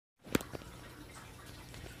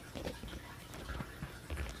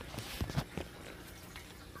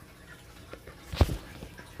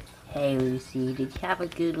Hey Lucy, did you have a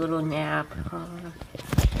good little nap, huh?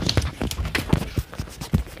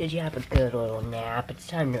 Did you have a good little nap? It's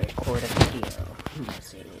time to record a video.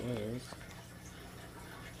 Yes, it is.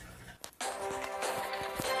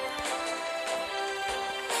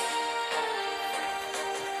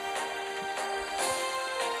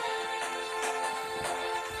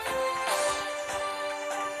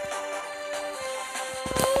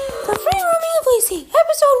 The Free Roaming of Lucy,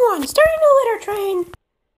 Episode 1, starting a litter train.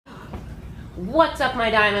 What's up,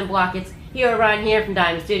 my Diamond Blockets? Here, Ryan here from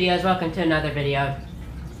Diamond Studios. Welcome to another video.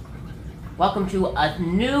 Welcome to a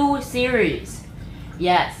new series.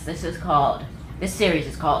 Yes, this series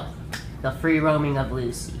is called The Free Roaming of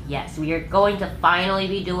Lucy. Yes, we are going to finally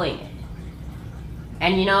be doing it.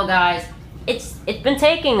 And you know, guys, it's been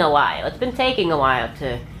taking a while. It's been taking a while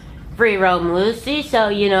to free roam Lucy, so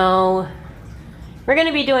you know, we're going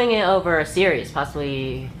to be doing it over a series,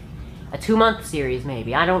 possibly a 2-month series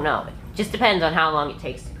maybe, I don't know. It just depends on how long it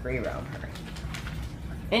takes to free roam her.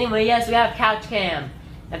 Anyway, yes, we have Couch Cam.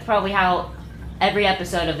 That's probably how every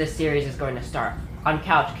episode of this series is going to start, on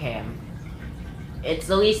Couch Cam. It's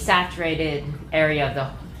the least saturated area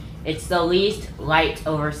of it's the least light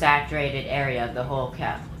oversaturated area of the whole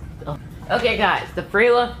cap. Okay guys, the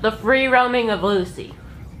free roaming of Lucy.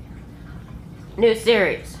 New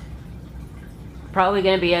series. Probably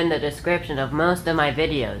going to be in the description of most of my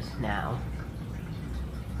videos now.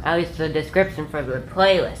 At least the description for the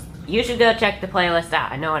playlist. You should go check the playlist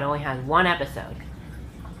out. I know it only has 1 episode.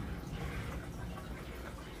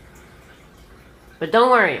 But don't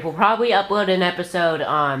worry, we'll probably upload an episode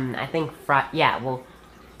on, I think, we'll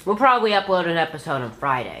probably upload an episode on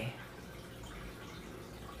Friday.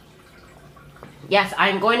 Yes,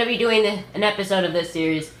 I'm going to be doing an episode of this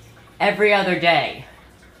series every other day.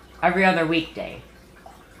 Every other weekday.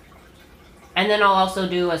 And then I'll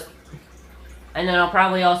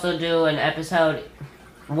probably also do an episode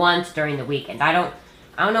once during the weekend. I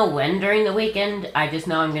don't know when during the weekend, I just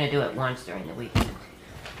know I'm gonna do it once during the weekend.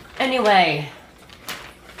 Anyway,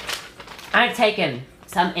 I've taken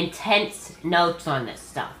some intense notes on this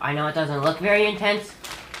stuff. I know it doesn't look very intense,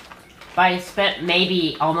 but I spent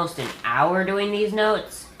maybe almost an hour doing these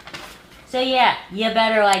notes. So yeah, you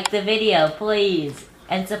better like the video, please,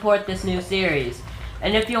 and support this new series.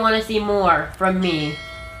 And if you want to see more from me,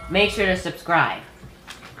 make sure to subscribe.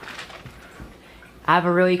 I have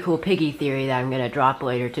a really cool piggy theory that I'm going to drop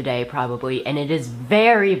later today, probably, and it is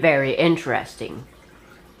very, very interesting.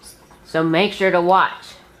 So make sure to watch.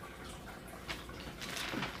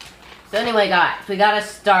 So anyway, guys, we got to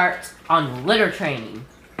start on litter training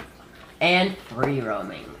and free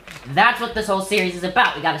roaming. That's what this whole series is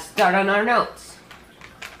about. We got to start on our notes.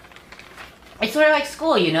 It's sort of like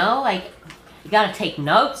school, you know? Like, you gotta take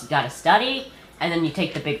notes, you gotta study, and then you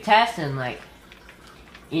take the big test, and like,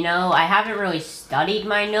 you know, I haven't really studied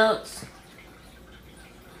my notes.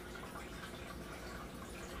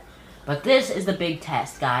 But this is the big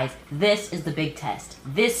test, guys. This is the big test.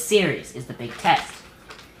 This series is the big test.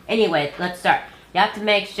 Anyway, let's start. You have to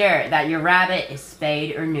make sure that your rabbit is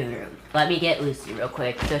spayed or neutered. Let me get Lucy real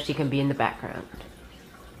quick so she can be in the background.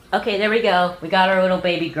 Okay, there we go. We got our little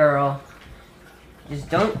baby girl. Just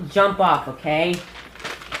don't jump off, okay?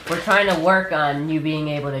 We're trying to work on you being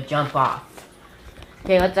able to jump off.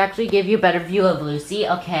 Okay, let's actually give you a better view of Lucy.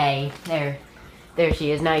 Okay, there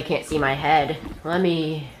she is. Now you can't see my head. Let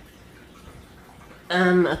me...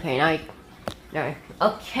 okay, now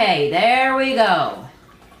okay, there we go.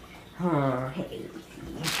 Oh, hey,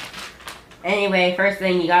 Lucy. Anyway, first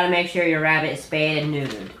thing, you gotta make sure your rabbit is spayed and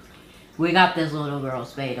neutered. We got this little girl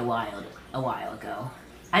spayed a while ago.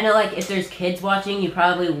 I know, like, if there's kids watching, you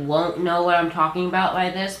probably won't know what I'm talking about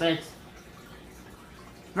by this, but it's...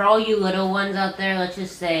 For all you little ones out there, let's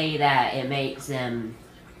just say that it makes them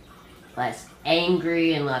less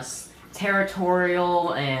angry and less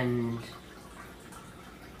territorial and...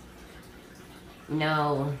 You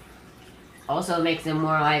know... Also makes them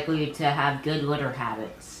more likely to have good litter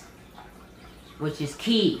habits. Which is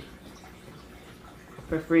key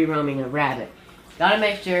for free roaming a rabbit. Gotta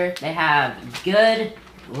make sure they have good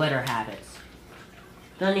litter habits.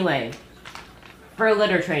 So anyway, for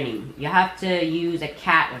litter training, you have to use a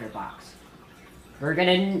cat litter box. We're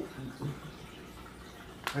gonna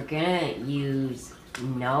use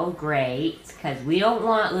no grates, because we don't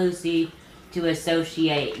want Lucy to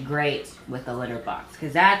associate grates with the litter box,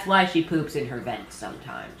 because that's why she poops in her vents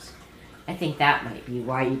sometimes. I think that might be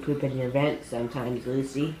why you poop in your vents sometimes,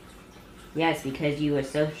 Lucy. Yes, because you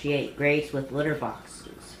associate grates with litter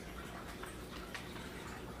boxes.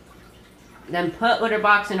 Then put litter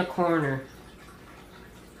box in a corner.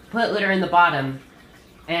 Put litter in the bottom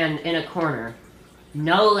and in a corner.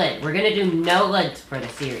 No lid. We're gonna do no lids for the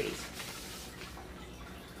series.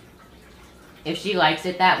 If she likes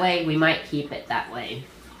it that way, we might keep it that way.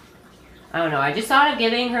 I don't know. I just thought of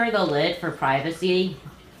giving her the lid for privacy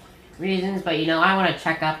reasons, but you know, I want to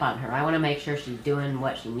check up on her. I want to make sure she's doing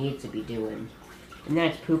what she needs to be doing. And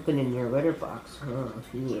that's pooping in your litter box, huh?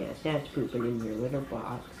 Yes, that's pooping in your litter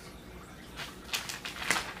box.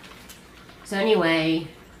 So anyway,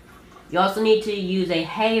 you also need to use a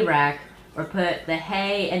hay rack or put the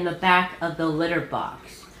hay in the back of the litter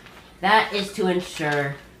box. That is to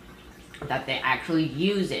ensure that they actually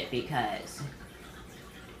use it, because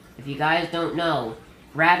if you guys don't know,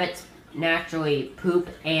 rabbits naturally poop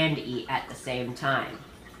and eat at the same time.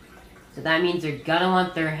 So that means they're gonna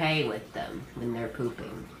want their hay with them when they're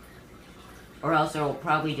pooping. Or else they'll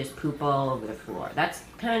probably just poop all over the floor. That's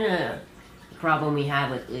kind of the problem we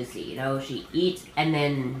have with Lucy. You know, she eats and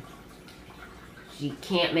then she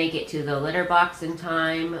can't make it to the litter box in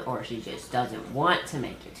time, or she just doesn't want to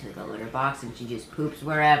make it to the litter box and she just poops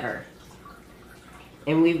wherever.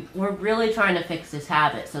 And we're really trying to fix this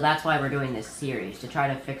habit, so that's why we're doing this series, to try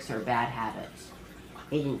to fix her bad habits.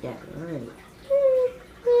 Isn't that right?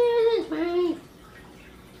 That's right.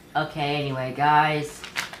 Okay, anyway, guys.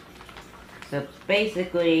 So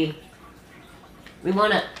basically, we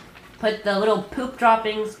want to put the little poop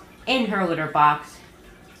droppings in her litter box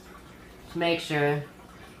to make sure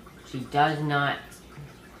she does not...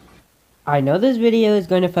 I know this video is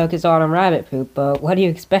going to focus on rabbit poop, but what do you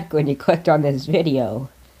expect when you clicked on this video?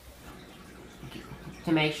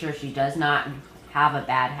 To make sure she does not have a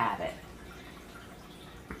bad habit.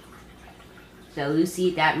 So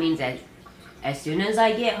Lucy, that means that as soon as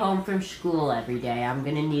I get home from school every day, I'm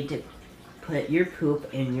going to need to put your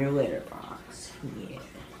poop in your litter box. Yeah.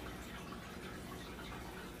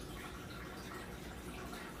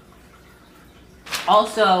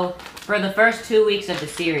 Also, for the first 2 weeks of the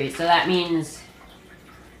series, so that means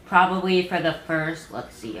probably for the first,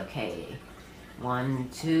 let's see, okay, 1,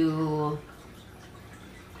 2,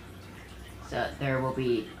 so there will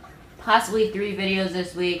be possibly 3 videos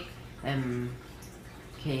this week,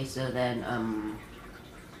 okay, so then,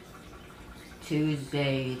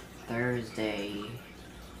 Tuesday, Thursday,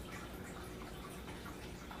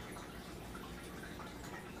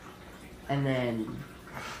 and then,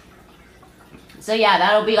 so yeah,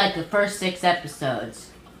 that'll be like the first 6 episodes.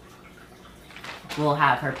 We'll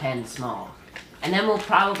have her pen small. And then we'll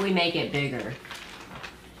probably make it bigger.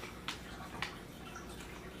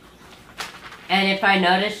 And if I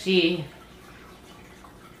notice she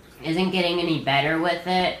isn't getting any better with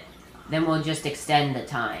it, then we'll just extend the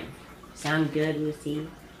time. Sound good, Lucy?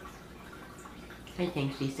 I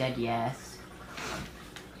think she said yes.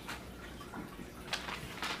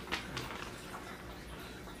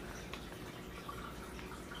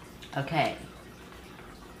 Okay.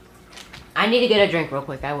 I need to get a drink real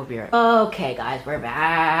quick. I will be right back. Okay, guys, we're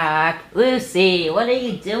back. Lucy, what are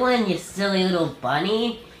you doing, you silly little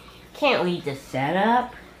bunny? Can't leave the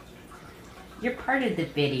setup. You're part of the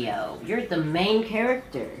video. You're the main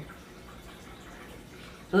character.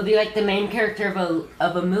 It would be like the main character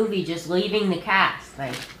of a movie just leaving the cast.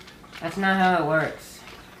 Like, that's not how it works.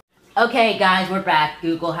 Okay, guys, we're back.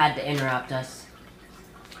 Google had to interrupt us.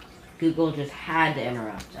 Google just had to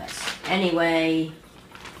interrupt us. Anyway,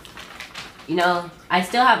 you know, I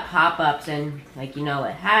still have pop-ups and, like, you know,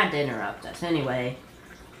 it had to interrupt us. Anyway,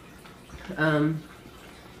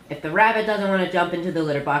 if the rabbit doesn't want to jump into the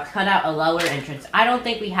litter box, cut out a lower entrance. I don't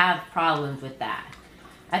think we have problems with that.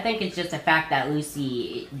 I think it's just a fact that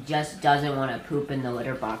Lucy just doesn't want to poop in the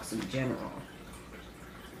litter box in general.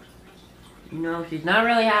 You know, she's not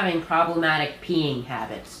really having problematic peeing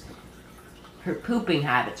habits. Her pooping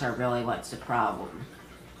habits are really what's the problem.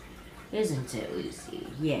 Isn't it, Lucy?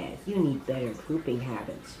 Yes, you need better pooping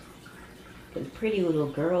habits. Because pretty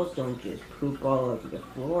little girls don't just poop all over the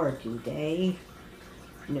floor, do they?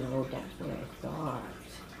 No, that's what I thought.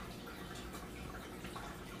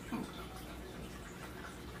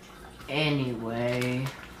 Anyway.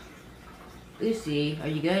 Lucy, are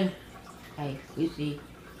you good? Hey, Lucy.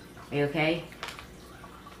 Are you okay?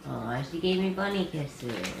 Aw, she gave me bunny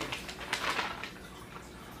kisses.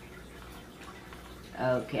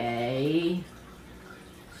 Okay.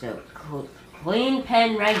 So, clean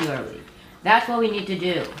pen regularly. That's what we need to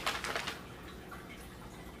do.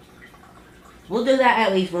 We'll do that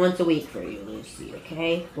at least once a week for you, Lucy,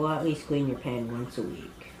 okay? We'll at least clean your pen once a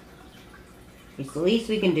week. It's the least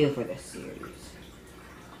we can do for this series.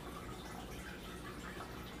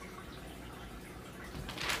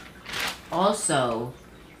 Also,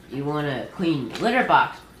 you want to clean the litter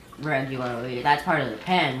box regularly. That's part of the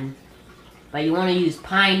pen. But you want to use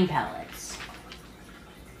pine pellets.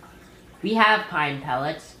 we have pine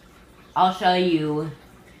pellets. I'll show you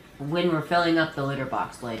when we're filling up the litter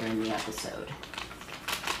box later in the episode.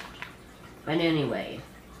 But anyway,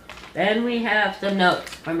 then we have some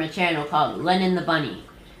notes from a channel called Lennon the Bunny,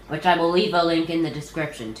 which I will leave a link in the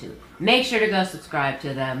description to. Make sure to go subscribe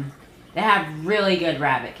to them. They have really good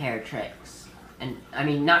rabbit care tricks. And, I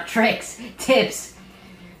mean, not tricks, tips.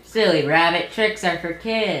 Silly, rabbit tricks are for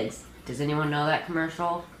kids. Does anyone know that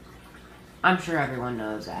commercial? I'm sure everyone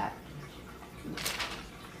knows that.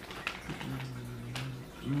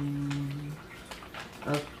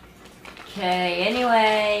 Okay,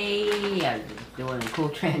 anyway, I was just doing a cool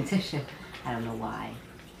transition. I don't know why.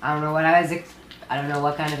 I don't know what I don't know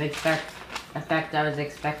what kind of effect I was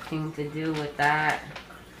expecting to do with that.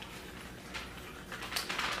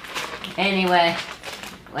 Anyway,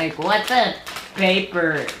 like, what's a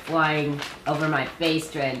paper flying over my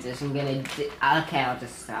face transition gonna do? Okay, I'll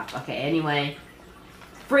just stop. Okay, anyway,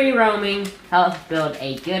 free roaming helps build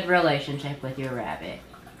a good relationship with your rabbit.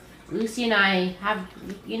 Lucy and I have,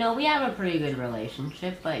 we have a pretty good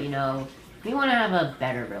relationship, but, we want to have a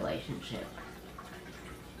better relationship.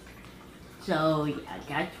 So, yeah,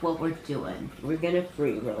 that's what we're doing. We're gonna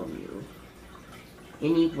free roam you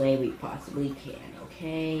any way we possibly can,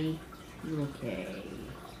 okay? Okay.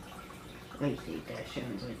 I think that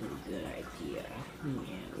sounds like a good idea.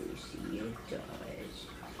 Yeah, Lucy, it does.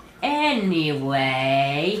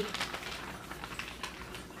 Anyway,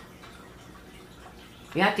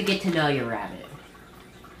 you have to get to know your rabbit.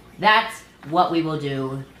 That's what we will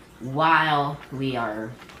do while we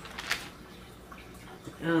are,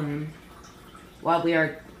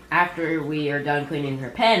 after we are done cleaning her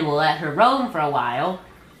pen. We'll let her roam for a while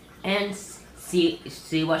and see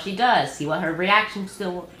what she does, see what her reactions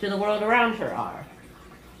to the world around her are.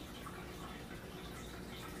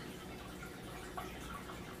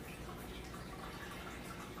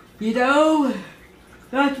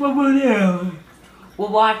 That's what we'll do.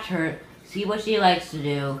 We'll watch her, see what she likes to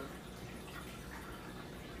do,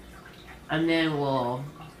 and then we'll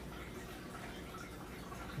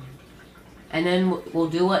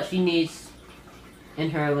do what she needs in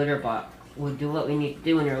her litter box. We'll do what we need to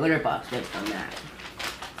do in her litter box based on that.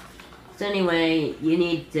 So anyway, you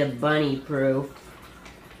need to bunny proof,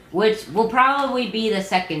 which will probably be the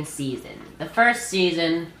second season. The first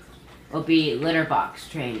season will be litter box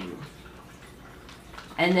training,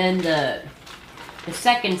 and then the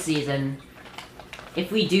second season,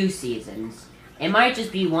 if we do seasons, it might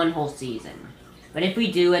just be one whole season. But if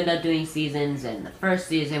we do end up doing seasons, then the first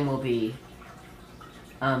season will be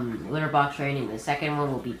litter box training, the second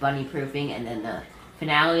one will be bunny proofing, and then the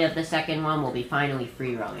finale of the second one will be finally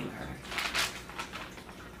free roaming her.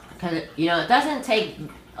 Because, it doesn't take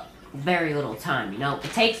very little time,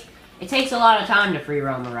 it takes a lot of time to free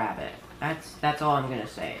roam a rabbit. That's all I'm gonna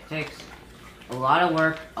say. It takes a lot of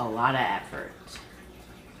work, a lot of effort.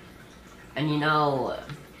 And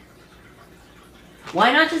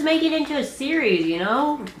why not just make it into a series,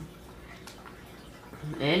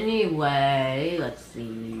 Anyway, let's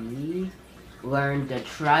see. Learn to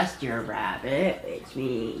trust your rabbit, which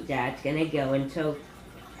means that's gonna go into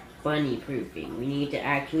bunny proofing. We need to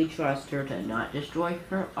actually trust her to not destroy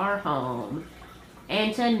our home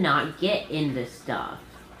and to not get into stuff.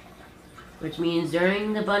 Which means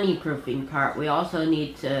during the bunny proofing part, we also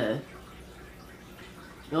need to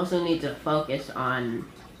focus on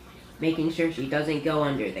making sure she doesn't go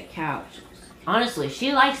under the couch. Honestly,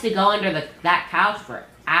 she likes to go under that couch for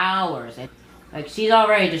hours. Like, she's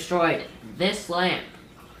already destroyed this lamp.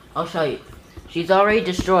 I'll show you. She's already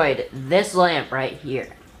destroyed this lamp right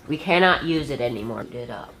here. We cannot use it anymore.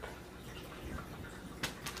 It up.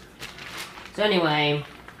 So anyway,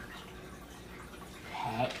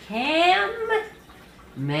 pet cam?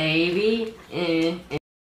 Maybe.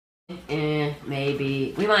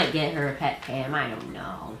 Maybe. We might get her a pet cam. I don't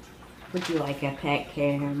know. Would you like a pet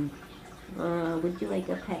cam? Would you like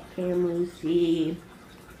a pet cam, Lucy?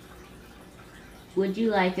 Would you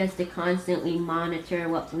like us to constantly monitor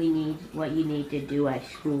what you need to do at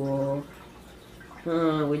school?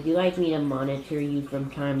 Would you like me to monitor you from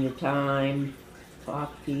time to time?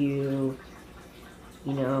 Talk to you?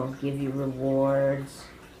 Give you rewards?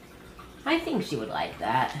 I think she would like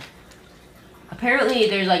that. Apparently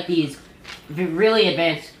there's like these really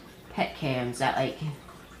advanced pet cams that like,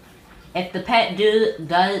 if the pet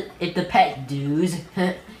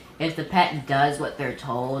does what they're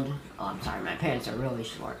told. Oh, I'm sorry, my pants are really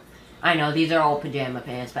short. I know, these are old pajama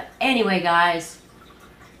pants, but anyway, guys,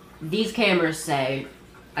 these cameras say,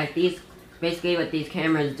 basically what these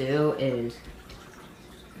cameras do is,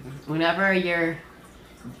 whenever your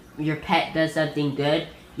pet does something good,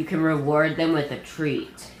 you can reward them with a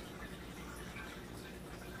treat.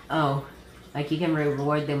 Oh, like you can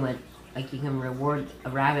reward them with, like you can reward a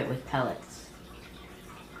rabbit with pellets.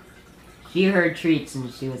 She heard treats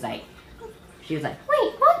and she was like, wait,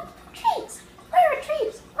 what? Treats? Where are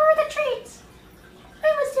treats? Where are the treats?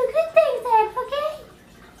 I must do good things then, okay?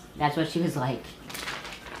 That's what she was like.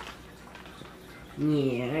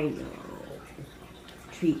 Yeah, I know.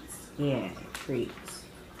 Treats. Yeah, treats.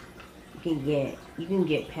 You can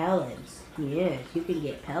get pellets. Yes, you can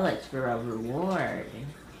get pellets for a reward.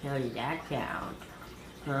 How does that count?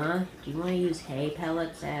 Huh? Do you want to use hay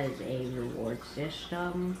pellets as a reward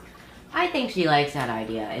system? I think she likes that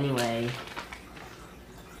idea. Anyway.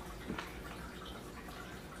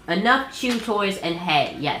 Enough chew toys and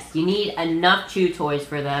hay. Yes, you need enough chew toys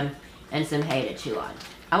for them and some hay to chew on.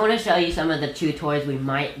 I want to show you some of the chew toys we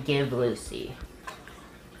might give Lucy.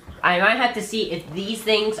 I might have to see if these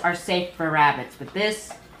things are safe for rabbits, but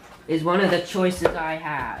this is one of the choices I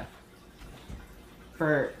have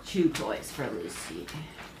for chew toys for Lucy.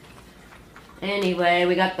 Anyway,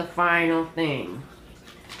 we got the final thing.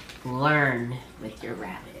 Learn with your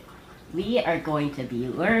rabbit. We are going to be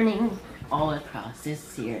learning all across this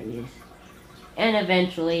series. And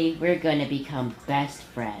eventually, we're going to become best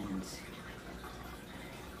friends.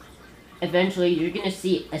 Eventually, you're going to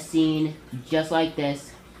see a scene just like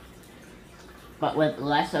this, but with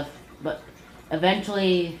less of, but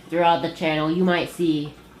eventually, throughout the channel, you might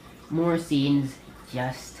see more scenes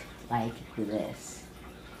just like this.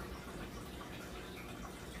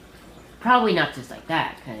 Probably not just like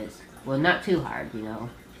that, because, well, not too hard, you know.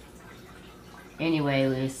 Anyway,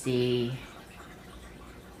 Lucy.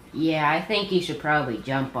 Yeah, I think you should probably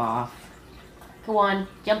jump off. Go on,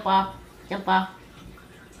 jump off, jump off,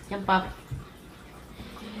 jump off.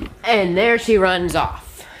 And there she runs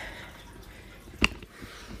off.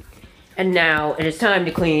 And now it is time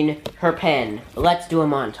to clean her pen. Let's do a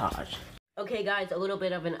montage. Okay guys, a little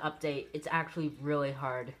bit of an update. It's actually really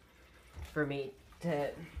hard for me to...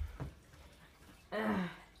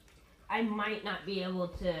 I might not be able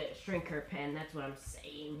to shrink her pen, that's what I'm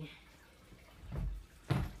saying.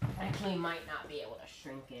 Actually might not be able to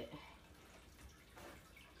shrink it.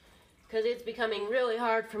 Because it's becoming really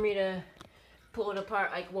hard for me to pull it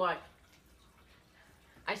apart. Like what?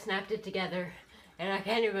 I snapped it together and I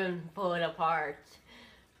can't even pull it apart.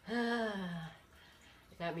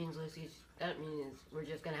 That means we're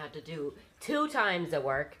just gonna have to do 2 times the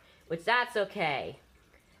work, which that's okay.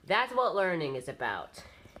 That's what learning is about.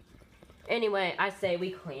 Anyway, I say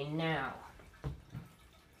we clean now.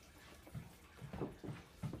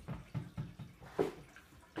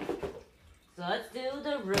 So let's do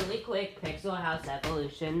the really quick Pixel House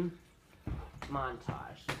Evolution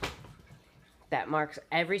montage. That marks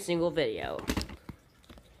every single video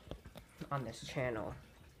on this channel.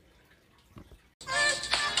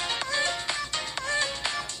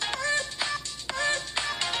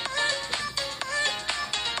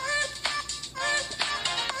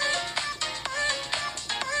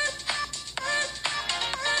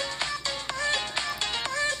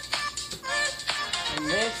 And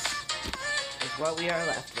this is what we are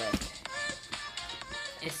left with.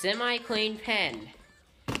 A semi-clean pen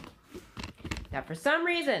that for some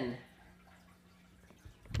reason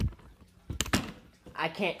I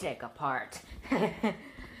can't take apart.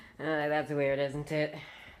 That's weird, isn't it?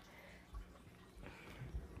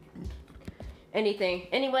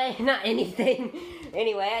 Anyway,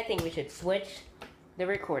 I think we should switch the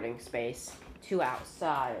recording space to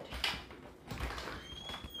outside.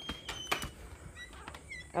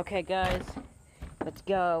 Okay guys, let's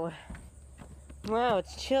go. Wow,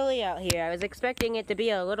 it's chilly out here. I was expecting it to be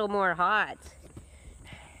a little more hot.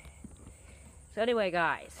 So anyway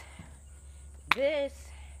guys, this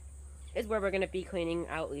is where we're going to be cleaning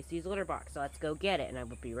out Lucy's litter box. So let's go get it and I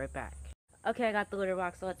will be right back. Okay, I got the litter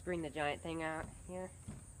box, so let's bring the giant thing out here.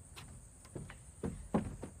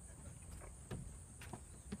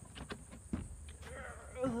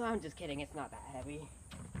 I'm just kidding, it's not that heavy.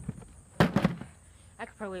 I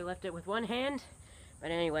could probably lift it with one hand, but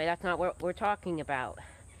anyway, that's not what we're talking about.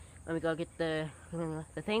 Let me go get the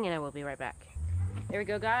thing and I will be right back. There we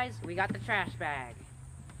go guys, we got the trash bag.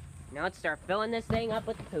 Now let's start filling this thing up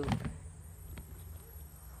with poop.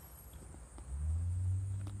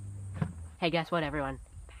 Hey, guess what everyone?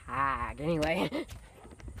 Pag. Anyway.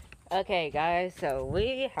 Okay guys, so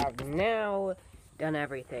we have now done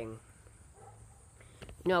everything.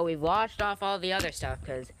 We've washed off all the other stuff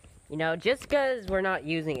because, just because we're not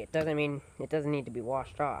using it doesn't mean it doesn't need to be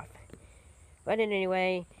washed off. But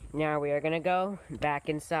anyway, now we are going to go back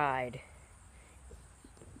inside.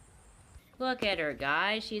 Look at her,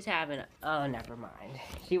 guys. She's having oh, never mind.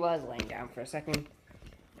 She was laying down for a second.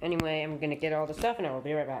 Anyway, I'm gonna get all the stuff and I will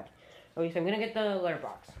be right back. Okay, so I'm gonna get the litter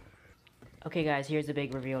box. Okay guys, here's the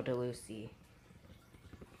big reveal to Lucy.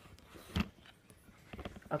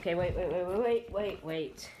 Okay, wait.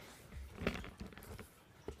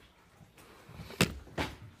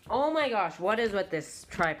 Oh my gosh, what is with this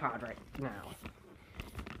tripod right now?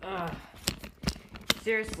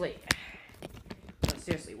 Seriously. No,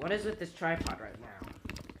 seriously, what is with this tripod right now?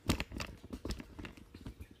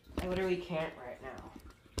 I literally can't right now.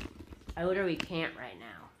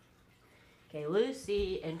 Okay,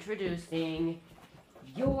 Lucy, introducing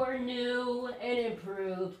your new and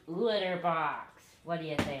improved litter box. What do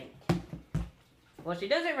you think? Well, she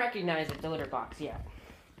doesn't recognize it's a litter box yet.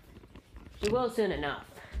 She will soon enough.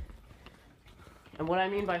 And what I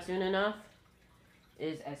mean by soon enough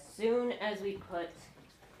is as soon as we put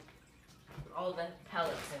all the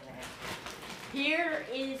pellets in there. Here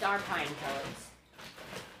is our pine pellets.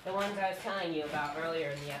 The ones I was telling you about earlier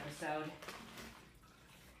in the episode.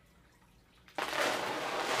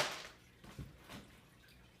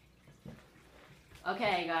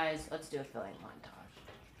 Okay, guys, let's do a filling montage.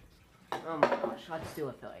 Oh my gosh, let's do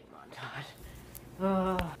a filling montage.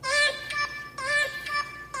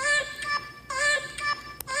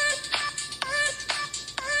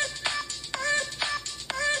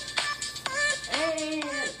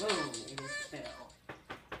 And boom, it is filled.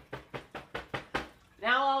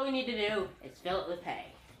 Now all we need to do is fill it with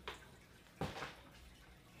hay.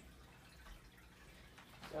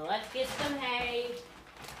 So let's get some hay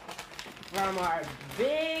from our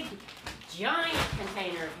big, giant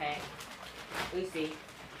container of hay. Lucy.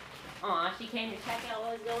 Aw, she came to check out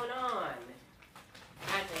what's going on.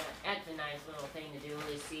 That's a nice little thing to do,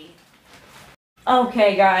 Lucy.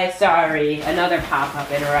 Okay, guys, sorry. Another pop-up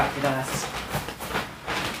interrupted us.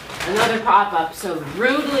 Another pop-up so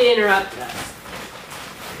rudely interrupted us.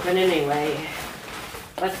 But anyway,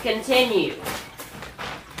 let's continue.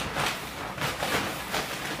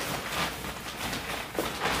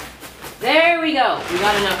 There we go. We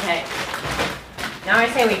got enough hay. Now I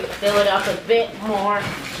say we fill it up a bit more,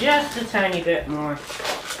 just a tiny bit more.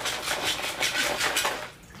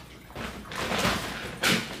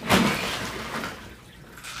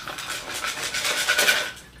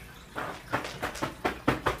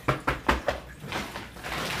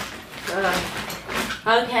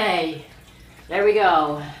 Okay, there we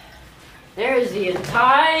go. There's the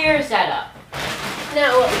entire setup.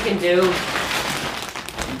 Now what we can do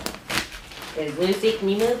is, Lucy, can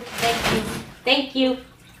you move? Thank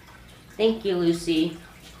you, Lucy.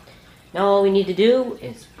 Now all we need to do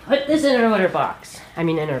is put this in our litter box. I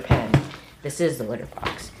mean in our pen. This is the litter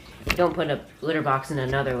box. Don't put a litter box in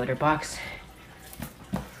another litter box.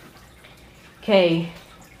 Okay,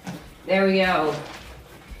 there we go.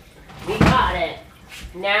 We got it.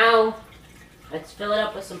 Now, let's fill it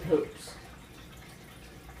up with some poops.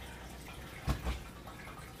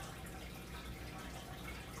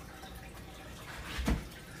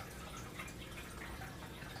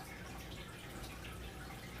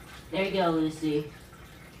 There you go, Lucy.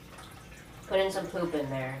 Put in some poop in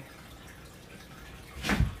there.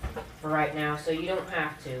 For right now, so you don't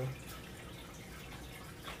have to.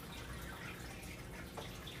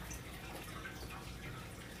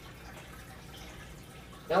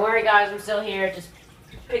 Don't worry, guys, I'm still here, just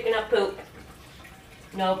picking up poop.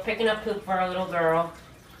 No, picking up poop for our little girl.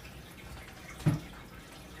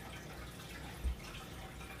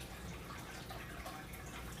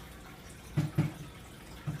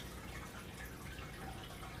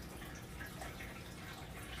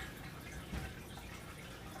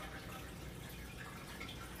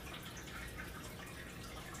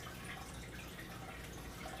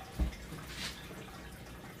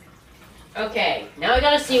 Okay, now we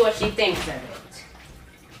gotta see what she thinks of it.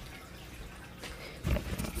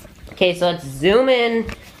 Okay, so let's zoom in.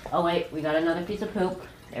 Oh wait, we got another piece of poop.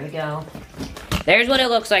 There we go. There's what it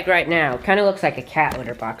looks like right now. Kind of looks like a cat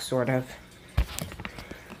litter box, sort of.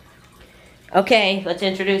 Okay, let's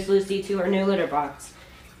introduce Lucy to her new litter box.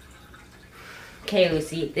 Okay,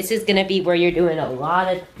 Lucy, this is gonna be where you're doing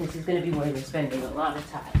this is gonna be where you're spending a lot of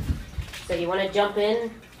time. So you wanna jump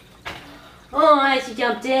in? Oh, she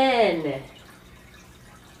jumped in.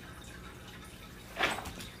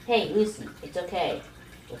 Hey, Lucy, it's okay.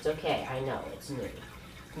 It's okay, I know, it's new.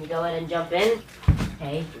 Can you go ahead and jump in?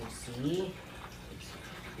 Hey, Lucy.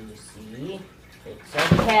 Lucy, it's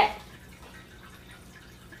okay.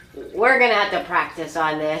 We're gonna have to practice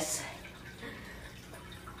on this.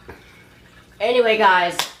 Anyway,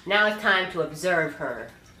 guys, now it's time to observe her.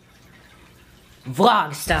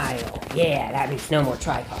 Vlog style. Yeah, that means no more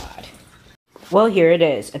tripod. Well, here it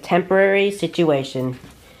is, a temporary situation.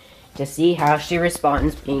 to see how she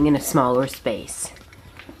responds being in a smaller space.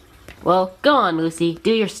 Well, go on, Lucy.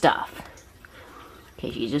 Do your stuff.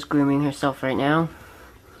 Okay, she's just grooming herself right now.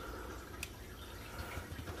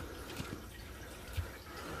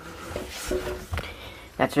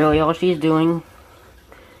 That's really all she's doing.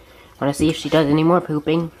 Want to see if she does any more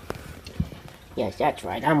pooping? Yes, that's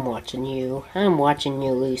right. I'm watching you. I'm watching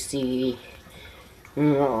you, Lucy.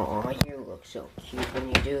 Oh, you look so cute when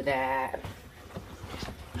you do that.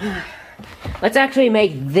 Let's actually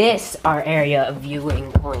make this our area of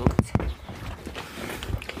viewing point.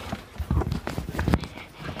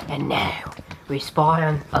 And now,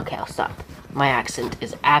 respawn. Okay, I'll stop. My accent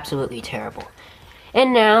is absolutely terrible.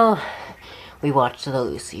 And now, we watch the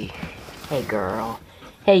Lucy. Hey, girl.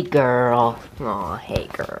 Hey, girl. Aw, hey,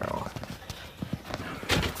 girl.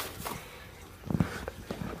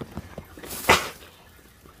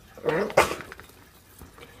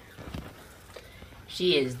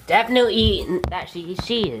 She is definitely eating that.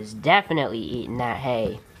 She is definitely eating that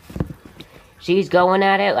hay. She's going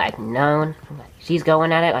at it like none. She's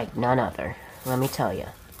going at it like none other. Let me tell you.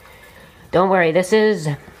 Don't worry. This is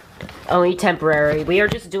only temporary. We are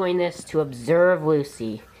just doing this to observe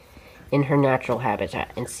Lucy in her natural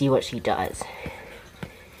habitat and see what she does.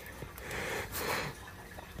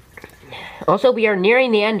 Also, we are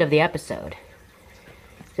nearing the end of the episode.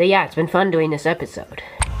 So yeah, it's been fun doing this episode.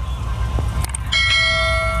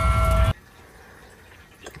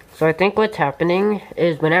 So I think what's happening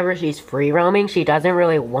is whenever she's free roaming, she doesn't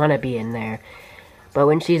really want to be in there. But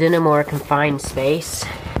when she's in a more confined space,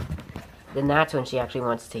 then that's when she actually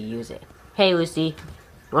wants to use it. Hey, Lucy, you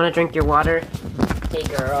want to drink your water? Hey,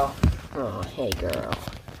 girl. Oh, hey, girl.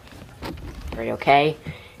 Are you okay?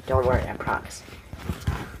 Don't worry, I promise.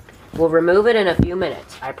 We'll remove it in a few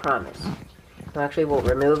minutes, I promise. Actually, we'll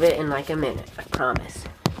remove it in like a minute, I promise.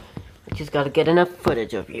 We just gotta get enough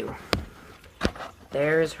footage of you.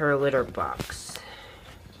 There's her litter box.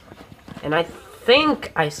 And I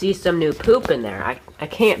think I see some new poop in there. I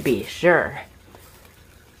can't be sure.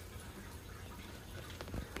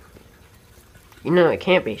 You know, I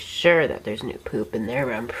can't be sure that there's new poop in there,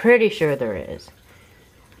 but I'm pretty sure there is.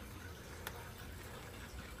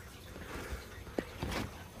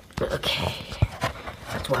 Okay.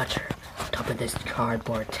 Let's watch her on top of this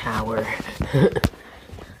cardboard tower.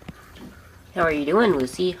 How are you doing,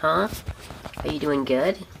 Lucy, huh? Are you doing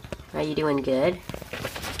good? Are you doing good?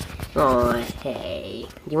 Aw, hey.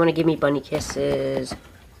 Do you want to give me bunny kisses?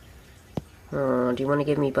 Oh, do you want to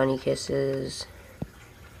give me bunny kisses?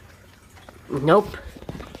 Nope.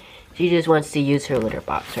 She just wants to use her litter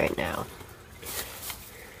box right now.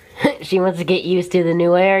 She wants to get used to the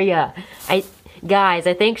new area. Guys,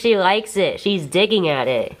 I think she likes it. She's digging at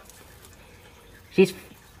it.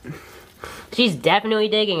 She's definitely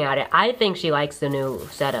digging at it. I think she likes the new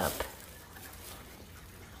setup.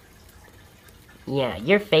 Yeah,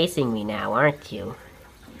 you're facing me now, aren't you?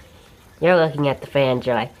 You're looking at the fan,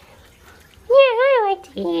 Joy. Yeah, I like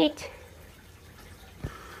to eat.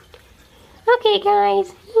 Okay,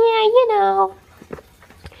 guys. Yeah, you know.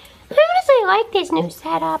 I honestly like this new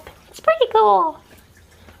setup. It's pretty cool.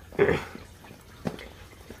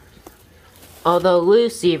 Although,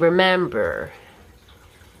 Lucy, remember,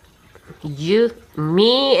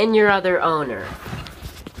 me and your other owner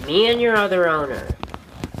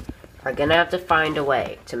are gonna have to find a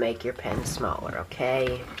way to make your pen smaller,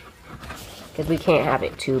 okay? Because we can't have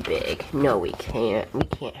it too big. No, we can't. We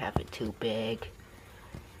can't have it too big.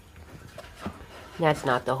 That's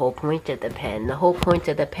not the whole point of the pen. The whole point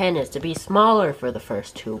of the pen is to be smaller for the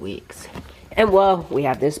first 2 weeks. And, well, we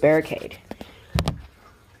have this barricade.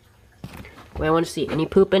 Wait, I want to see. Any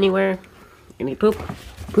poop anywhere? Any poop?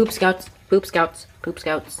 Poop scouts. Poop scouts. Poop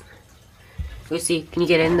scouts. Lucy, can you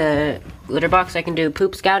get in the litter box? I can do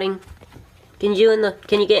poop scouting. Can you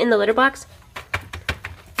get in the litter box?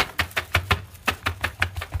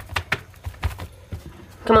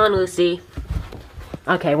 Come on, Lucy.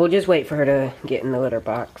 Okay, we'll just wait for her to get in the litter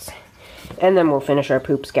box. And then we'll finish our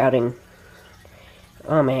poop scouting.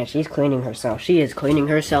 Oh man, she's cleaning herself. She is cleaning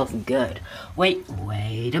herself good. Wait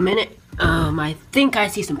a minute. I think I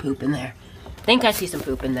see some poop in there.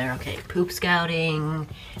 Okay, poop scouting.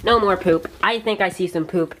 No more poop. I think I see some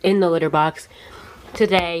poop in the litter box.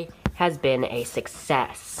 Today has been a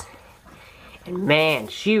success. And man,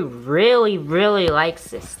 she really, really likes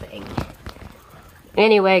this thing.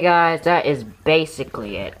 Anyway, guys, that is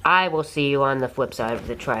basically it. I will see you on the flip side of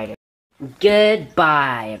the trident.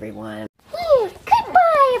 Goodbye, everyone. Yeah,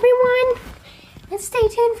 goodbye, everyone. And stay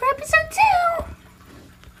tuned for episode 2.